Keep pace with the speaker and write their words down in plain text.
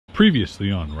Previously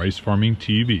on Rice Farming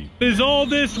TV. Is all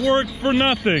this work for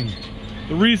nothing?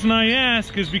 The reason I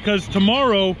ask is because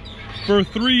tomorrow, for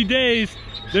 3 days,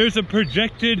 there's a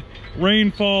projected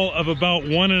rainfall of about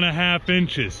 1.5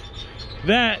 inches.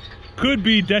 That could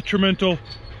be detrimental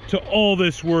to all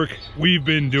this work we've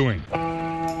been doing.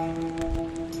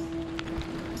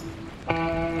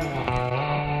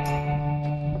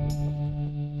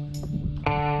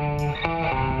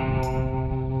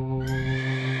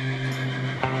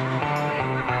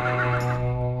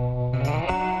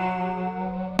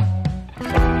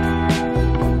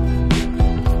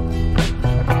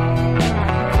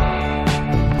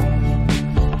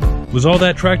 Was all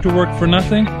that tractor work for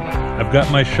nothing? I've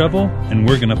got my shovel and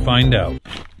we're gonna find out.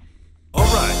 All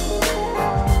right,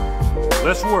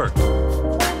 let's work.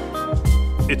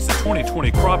 It's the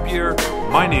 2020 crop year.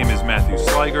 My name is Matthew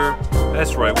Sliger.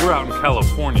 That's right, we're out in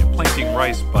California planting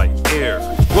rice by air.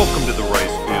 Welcome to the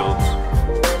rice fields.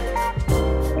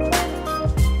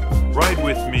 Ride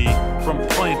with me from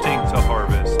planting to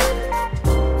harvest.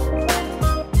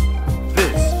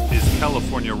 This is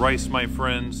California rice, my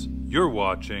friends. You're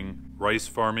watching Rice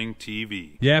Farming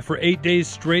TV. Yeah, for 8 days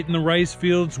straight in the rice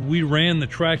fields, we ran the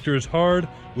tractors hard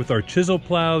with our chisel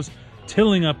plows,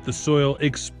 tilling up the soil,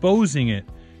 exposing it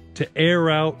to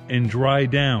air out and dry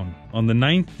down. On the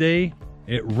 9th day,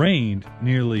 it rained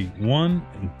nearly 1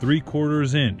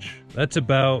 3/4 inch. That's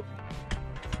about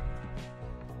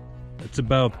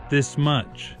this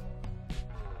much.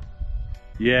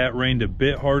 Yeah, it rained a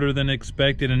bit harder than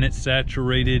expected and it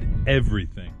saturated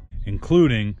everything,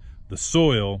 including the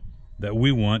soil that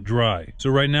we want dry. So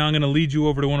right now I'm gonna lead you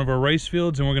over to one of our rice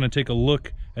fields and we're gonna take a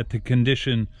look at the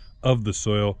condition of the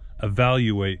soil,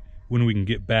 evaluate when we can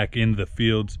get back into the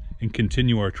fields and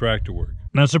continue our tractor work.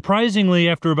 Now surprisingly,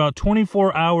 after about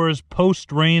 24 hours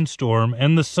post-rainstorm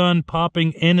and the sun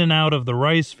popping in and out of the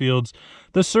rice fields,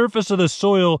 the surface of the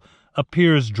soil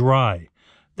appears dry.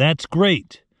 That's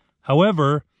great.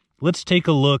 However, let's take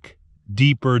a look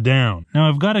deeper down. Now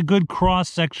I've got a good cross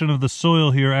section of the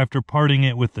soil here after parting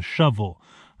it with the shovel.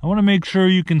 I want to make sure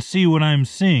you can see what I'm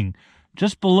seeing.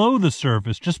 Just below the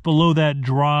surface, just below that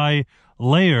dry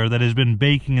layer that has been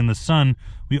baking in the sun,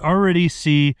 we already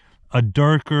see a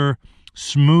darker,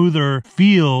 smoother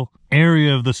feel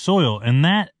area of the soil. And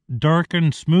that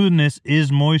darkened smoothness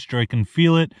is moisture. I can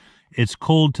feel it. It's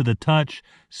cold to the touch,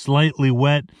 slightly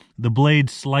wet. The blade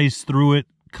sliced through it,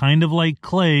 kind of like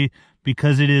clay,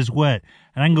 because it is wet.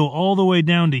 And I can go all the way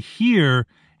down to here,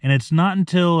 and it's not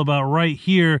until about right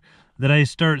here that I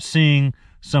start seeing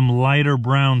some lighter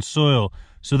brown soil.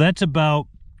 So that's about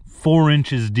 4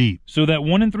 inches deep. So that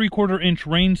 1 3/4 inch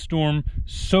rainstorm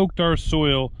soaked our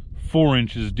soil 4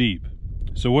 inches deep.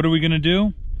 So what are we gonna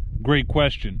do? Great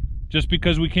question. Just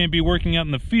because we can't be working out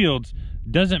in the fields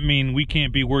doesn't mean we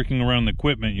can't be working around the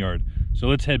equipment yard. So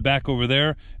let's head back over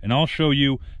there and I'll show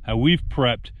you how we've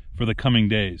prepped for the coming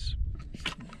days.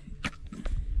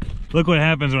 Look what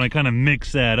happens when I kind of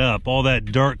mix that up. All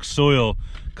that dark soil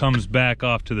comes back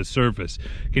off to the surface.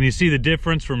 Can you see the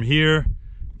difference from here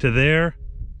to there?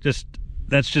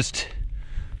 That's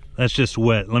just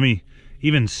wet. Let me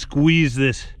even squeeze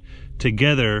this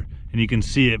together and you can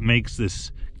see it makes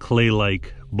this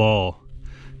clay-like ball.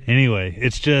 Anyway,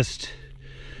 it's just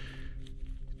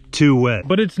too wet.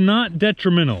 But it's not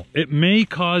detrimental. It may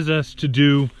cause us to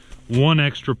do one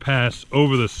extra pass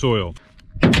over the soil.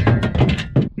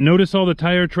 Notice all the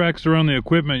tire tracks around the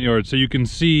equipment yard, so you can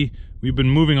see we've been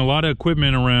moving a lot of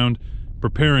equipment around,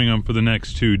 preparing them for the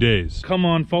next 2 days. Come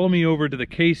on, follow me over to the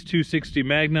Case 260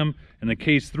 Magnum and the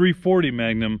Case 340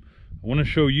 Magnum. I want to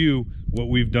show you what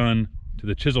we've done to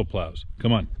the chisel plows.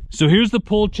 Come on. So here's the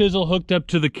pull chisel hooked up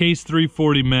to the Case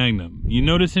 340 Magnum. You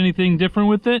notice anything different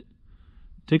with it?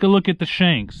 Take a look at the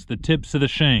shanks, the tips of the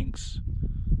shanks.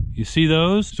 You see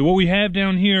those? So what we have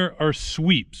down here are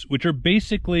sweeps, which are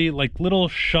basically like little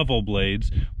shovel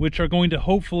blades, which are going to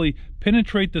hopefully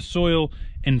penetrate the soil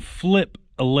and flip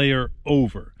a layer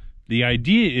over. The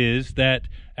idea is that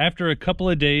after a couple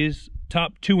of days,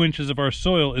 top 2 inches of our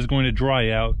soil is going to dry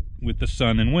out with the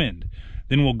sun and wind.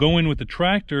 Then we'll go in with the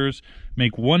tractors,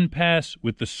 make one pass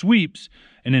with the sweeps,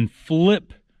 and then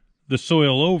flip the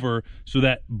soil over so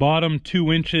that bottom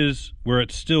 2 inches where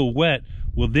it's still wet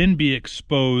will then be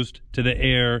exposed to the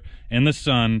air and the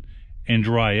sun and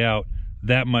dry out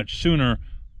that much sooner,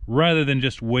 rather than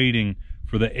just waiting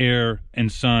for the air and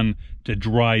sun to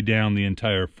dry down the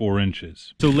entire 4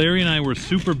 inches. So Larry and I were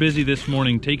super busy this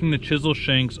morning taking the chisel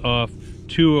shanks off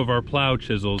 2 of our plow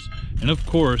chisels and of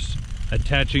course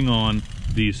attaching on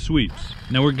these sweeps.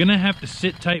 Now we're gonna have to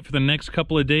sit tight for the next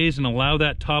couple of days and allow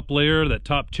that top layer, that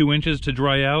top 2 inches to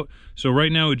dry out. So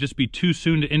right now it would just be too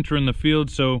soon to enter in the field,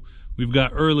 so we've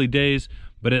got early days,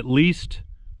 but at least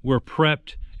we're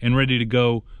prepped and ready to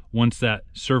go once that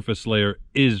surface layer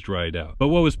is dried out. But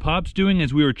what was Pops doing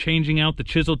as we were changing out the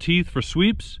chisel teeth for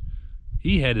sweeps?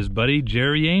 He had his buddy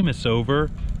Jerry Amos over,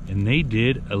 and they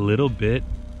did a little bit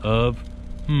of,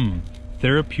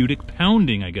 therapeutic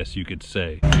pounding, I guess you could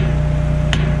say.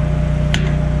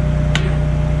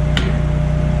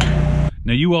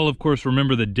 Now you all of course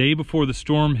remember the day before the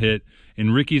storm hit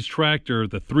and Ricky's tractor,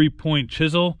 the 3-point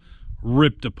chisel,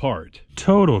 ripped apart.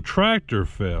 Total tractor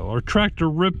fail. Our tractor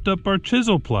ripped up our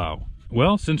chisel plow.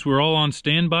 Well, since we're all on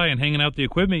standby and hanging out the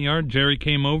equipment yard, Jerry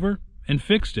came over and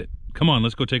fixed it. Come on,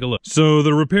 let's go take a look. So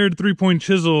the repaired 3-point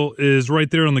chisel is right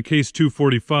there on the case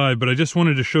 245, but I just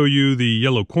wanted to show you the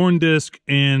yellow corn disc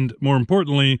and, more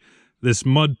importantly, this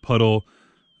mud puddle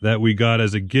that we got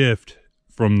as a gift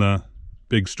from the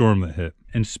big storm that hit.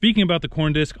 And speaking about the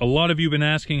corn disc, a lot of you have been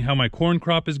asking how my corn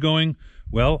crop is going.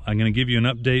 Well, I'm going to give you an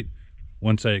update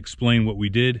once I explain what we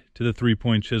did to the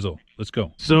 3-point chisel. Let's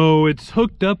go. So it's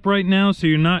hooked up right now, so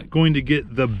you're not going to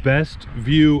get the best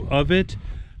view of it,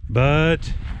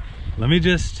 but let me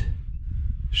just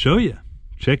show you.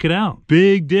 Check it out.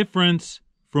 Big difference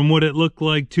from what it looked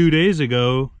like 2 days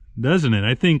ago, doesn't it?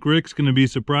 I think Rick's going to be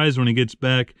surprised when he gets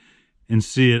back and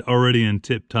see it already in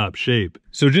tip-top shape.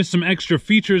 So just some extra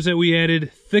features that we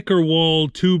added: thicker wall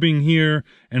tubing here,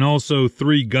 and also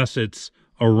 3 gussets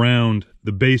around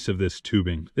the base of this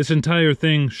tubing. This entire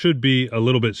thing should be a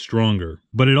little bit stronger,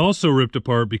 but it also ripped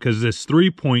apart because this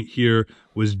 3-point here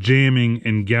was jamming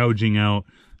and gouging out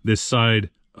this side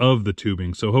of the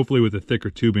tubing. So hopefully with the thicker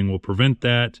tubing we'll prevent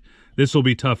that. This will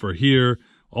be tougher here,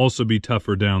 also be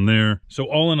tougher down there. So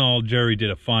all in all, Jerry did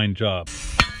a fine job.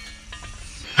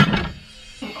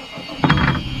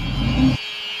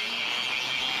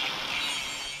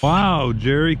 Wow,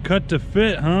 Jerry, cut to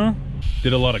fit, huh?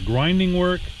 Did a lot of grinding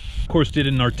work. Of course, did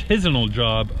an artisanal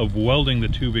job of welding the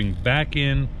tubing back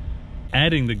in,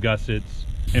 adding the gussets,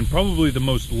 and probably the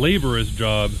most laborious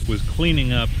job was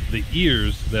cleaning up the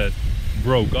ears that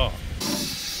broke off.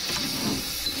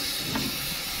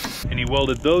 And he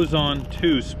welded those on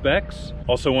to specs.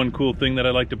 Also, one cool thing that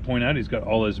I like to point out, he's got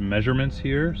all his measurements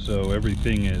here, so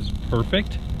everything is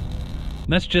perfect. And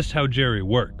that's just how Jerry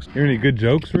works. Hear any good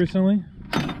jokes recently?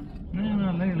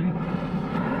 Not lately.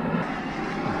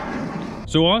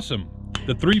 So awesome.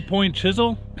 The 3-point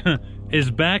chisel is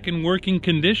back in working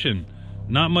condition.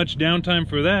 Not much downtime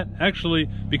for that. Actually,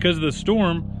 because of the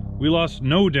storm, we lost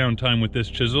no downtime with this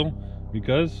chisel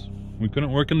because we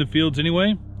couldn't work in the fields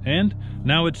anyway, and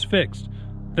now it's fixed.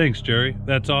 Thanks, Jerry.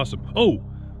 That's awesome. Oh,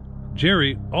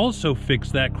 Jerry also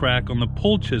fixed that crack on the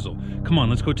pull chisel. Come on,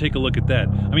 let's go take a look at that.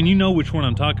 I mean, you know which one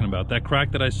I'm talking about. That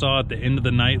crack that I saw at the end of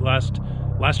the night last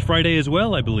Friday as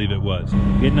well, I believe it was.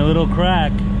 Getting a little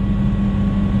crack.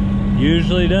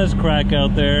 Usually does crack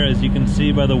out there, as you can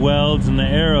see by the welds and the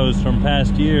arrows from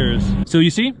past years. So you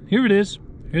see, here it is.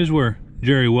 Here's where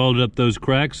Jerry welded up those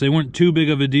cracks. They weren't too big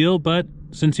of a deal, but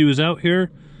since he was out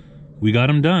here, we got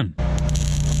them done.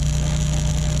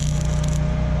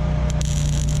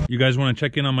 You guys want to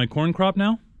check in on my corn crop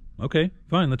now? Okay,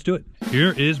 fine, let's do it.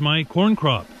 Here is my corn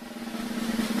crop.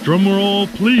 Drum roll,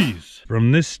 please.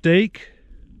 From this stake,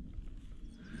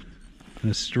 in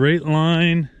a straight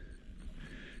line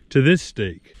to this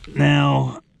stake.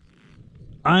 Now,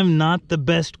 I'm not the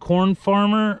best corn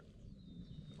farmer,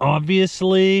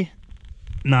 obviously.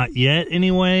 Not yet,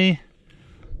 anyway.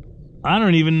 I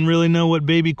don't even really know what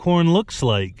baby corn looks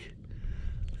like.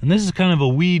 And this is kind of a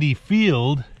weedy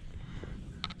field,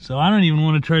 so I don't even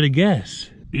want to try to guess.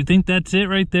 Do you think that's it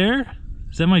right there?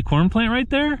 Is that my corn plant right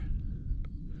there?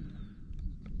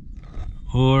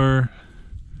 Or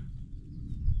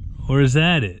is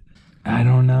that it? I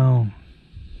don't know.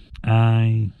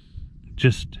 I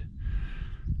just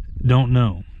don't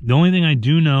know. The only thing I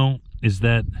do know is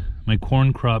that my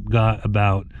corn crop got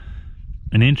about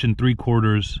 1.75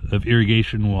 inches of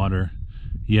irrigation water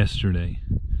yesterday.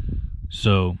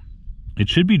 So it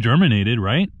should be germinated,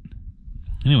 right?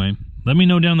 Anyway, let me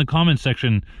know down in the comments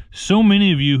section. So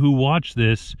many of you who watch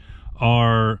this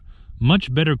are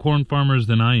much better corn farmers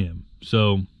than I am.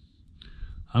 So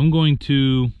I'm going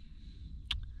to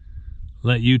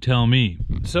let you tell me.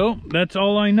 So that's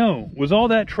all I know, was all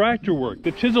that tractor work,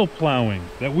 the chisel plowing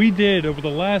that we did over the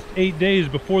last 8 days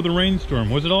before the rainstorm.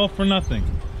 Was it all for nothing?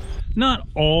 Not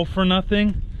all for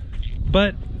nothing,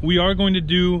 but we are going to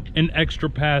do an extra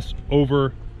pass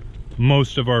over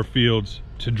most of our fields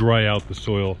to dry out the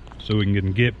soil so we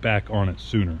can get back on it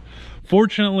sooner.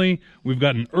 Fortunately, we've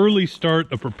got an early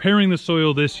start of preparing the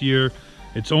soil this year.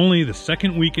 It's only the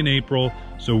second week in April,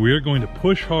 so we're going to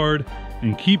push hard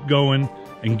and keep going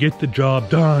and get the job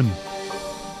done.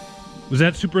 Was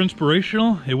that super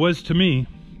inspirational? It was to me,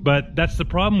 but that's the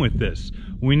problem with this.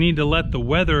 We need to let the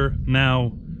weather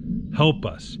now help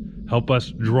us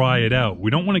dry it out.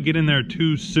 We don't want to get in there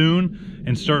too soon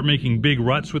and start making big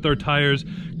ruts with our tires,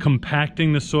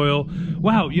 compacting the soil.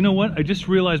 Wow, you know what? I just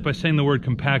realized by saying the word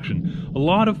compaction, a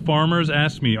lot of farmers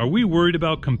ask me, are we worried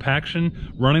about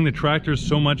compaction, running the tractors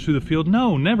so much through the field?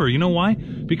 No, never. You know why?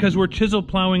 Because we're chisel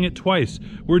plowing it twice.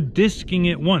 We're disking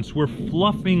it once. We're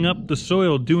fluffing up the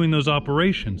soil doing those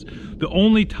operations. The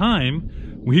only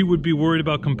time we would be worried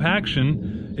about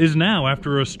compaction is now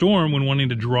after a storm when wanting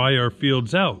to dry our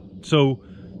fields out. So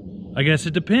I guess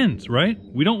it depends, right?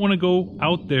 We don't want to go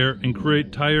out there and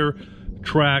create tire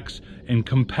tracks and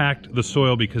compact the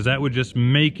soil because that would just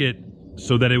make it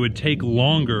so that it would take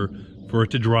longer for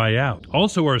it to dry out.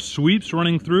 Also, our sweeps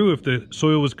running through, if the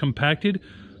soil was compacted,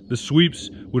 the sweeps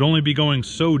would only be going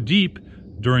so deep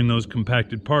during those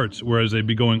compacted parts, whereas they'd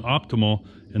be going optimal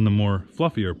in the more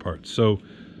fluffier parts. So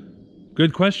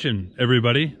good question,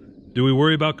 everybody. Do we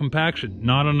worry about compaction?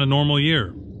 Not on a normal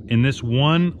year. In this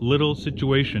one little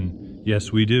situation,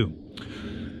 yes, we do.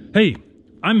 Hey,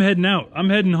 I'm heading out. I'm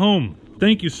heading home.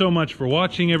 Thank you so much for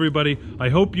watching, everybody. I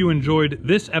hope you enjoyed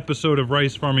this episode of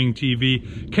Rice Farming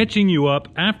TV, catching you up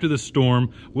after the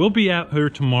storm. We'll be out here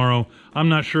tomorrow. I'm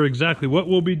not sure exactly what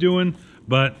we'll be doing,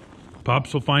 but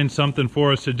Pops will find something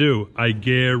for us to do. I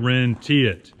guarantee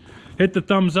it. Hit the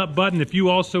thumbs up button if you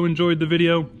also enjoyed the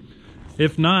video.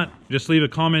 If not, just leave a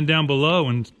comment down below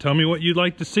and tell me what you'd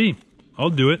like to see. I'll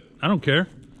do it. I don't care.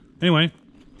 Anyway,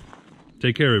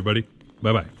 take care, everybody.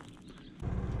 Bye-bye.